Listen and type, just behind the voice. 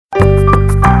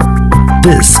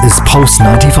This is Pulse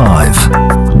 95.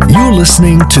 You're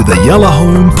listening to the Yellow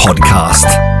Home Podcast.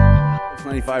 Pulse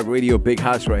 95 Radio, Big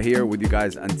House right here with you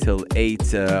guys until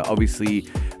 8. Obviously,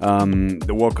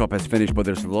 the World Cup has finished, but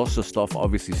there's lots of stuff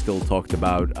obviously still talked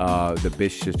about. The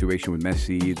Bish situation with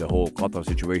Messi, the whole Qatar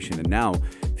situation, and now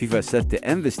FIFA is set to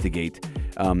investigate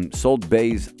Salt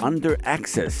Bay's under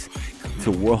access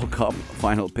to World Cup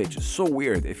final pitch. It's so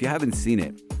weird. If you haven't seen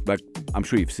it, like, I'm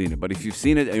sure you've seen it, but if you've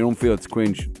seen it and you don't feel it's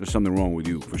cringe, there's something wrong with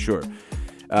you for sure.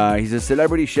 He's a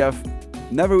celebrity chef.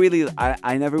 I never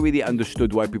really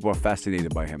understood why people are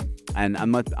fascinated by him. And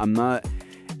I'm not.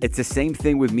 It's the same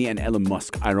thing with me and Elon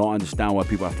Musk. I don't understand why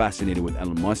people are fascinated with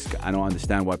Elon Musk. I don't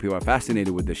understand why people are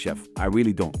fascinated with the chef. I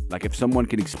really don't. Like, if someone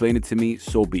can explain it to me,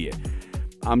 so be it.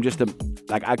 I'm just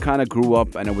I kind of grew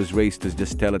up and I was raised to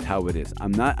just tell it how it is.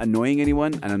 I'm not annoying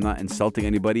anyone and I'm not insulting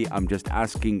anybody. I'm just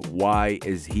asking, why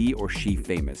is he or she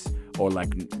famous or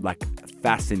like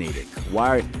fascinated?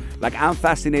 Why? Like, I'm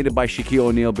fascinated by Shaquille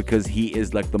O'Neal because he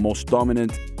is like the most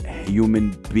dominant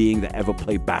human being that ever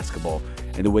played basketball,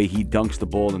 and the way he dunks the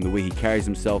ball and the way he carries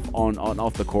himself on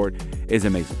off the court is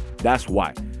amazing. That's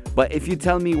why. But if you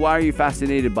tell me, why are you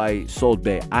fascinated by Salt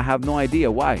Bae? I have no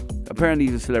idea why. Apparently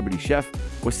he's a celebrity chef,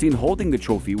 was seen holding the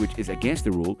trophy, which is against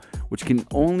the rule, which can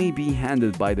only be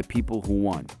handled by the people who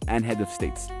won and head of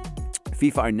states.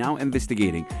 FIFA are now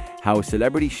investigating how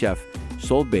celebrity chef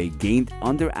Salt Bae gained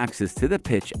under access to the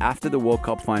pitch after the World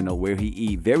Cup final, where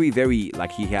he very,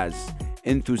 like, he has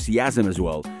enthusiasm as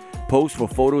well, posed for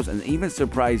photos and even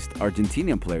surprised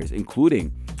Argentinian players,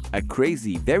 including a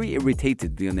crazy, very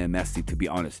irritated Lionel Messi, to be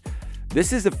honest.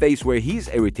 This is the face where he's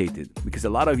irritated, because a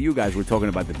lot of you guys were talking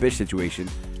about the Bish situation.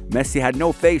 Messi had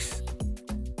no face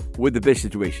with the Bish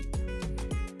situation.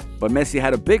 But Messi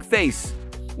had a big face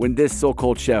when this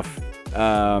so-called chef,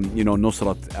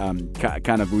 Nusrat,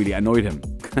 kind of really annoyed him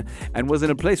and was in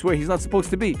a place where he's not supposed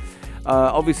to be.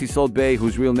 Obviously, Salt Bae,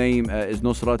 whose real name is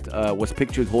Nusrat, was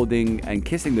pictured holding and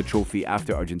kissing the trophy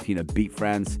after Argentina beat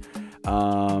France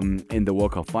in the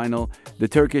World Cup final. The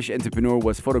Turkish entrepreneur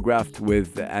was photographed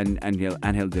with Angel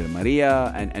Di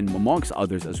Maria and amongst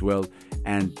others as well.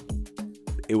 And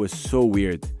it was so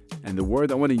weird. And the word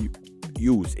I want to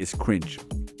use is cringe.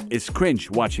 It's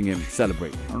cringe watching him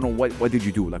celebrate. I don't know, what did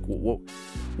you do? Like,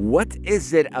 what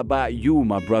is it about you,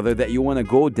 my brother, that you want to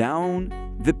go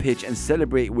down the pitch and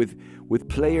celebrate with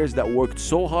players that worked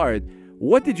so hard?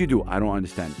 What did you do? I don't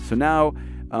understand. So now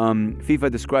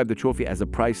FIFA described the trophy as a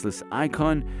priceless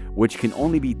icon, which can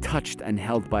only be touched and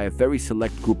held by a very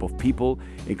select group of people,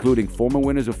 including former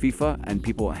winners of FIFA and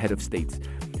people head of states.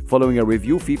 Following a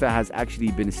review, FIFA has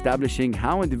actually been establishing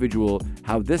how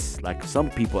this, like some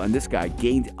people and this guy,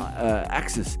 gained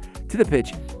access to the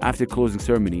pitch after closing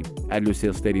ceremony at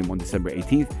Lusail Stadium on December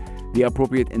 18th. The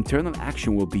appropriate internal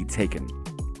action will be taken.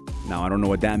 Now, I don't know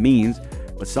what that means,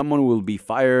 but someone will be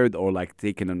fired or like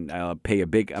taken and pay a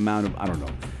big amount of, I don't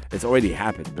know. It's already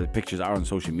happened. The pictures are on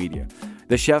social media.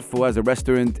 The chef, who has a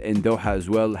restaurant in Doha as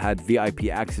well, had VIP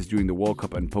access during the World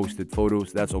Cup and posted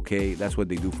photos. That's okay. That's what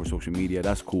they do for social media.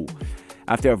 That's cool.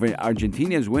 After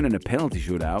Argentinians win in a penalty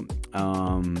shootout,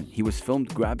 he was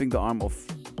filmed grabbing the arm of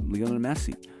Lionel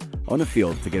Messi on the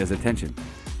field to get his attention.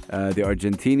 The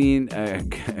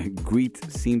Argentinian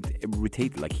greet seemed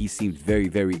irritated. Like, he seemed very,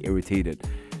 very irritated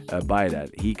by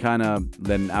that. He kind of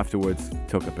then afterwards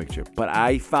took a picture. But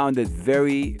I found it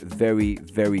very, very,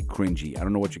 very cringy. I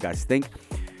don't know what you guys think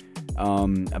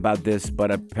about this,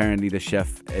 but apparently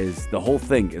the whole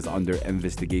thing is under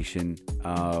investigation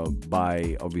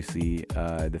by obviously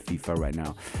the FIFA right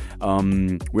now.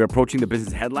 We're approaching the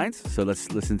business headlines, so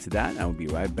let's listen to that and we'll be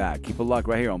right back. Keep it locked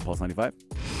right here on Pulse 95.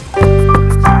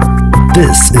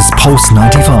 This is Pulse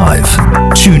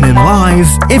 95. Tune in live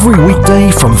every weekday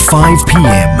from 5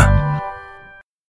 p.m.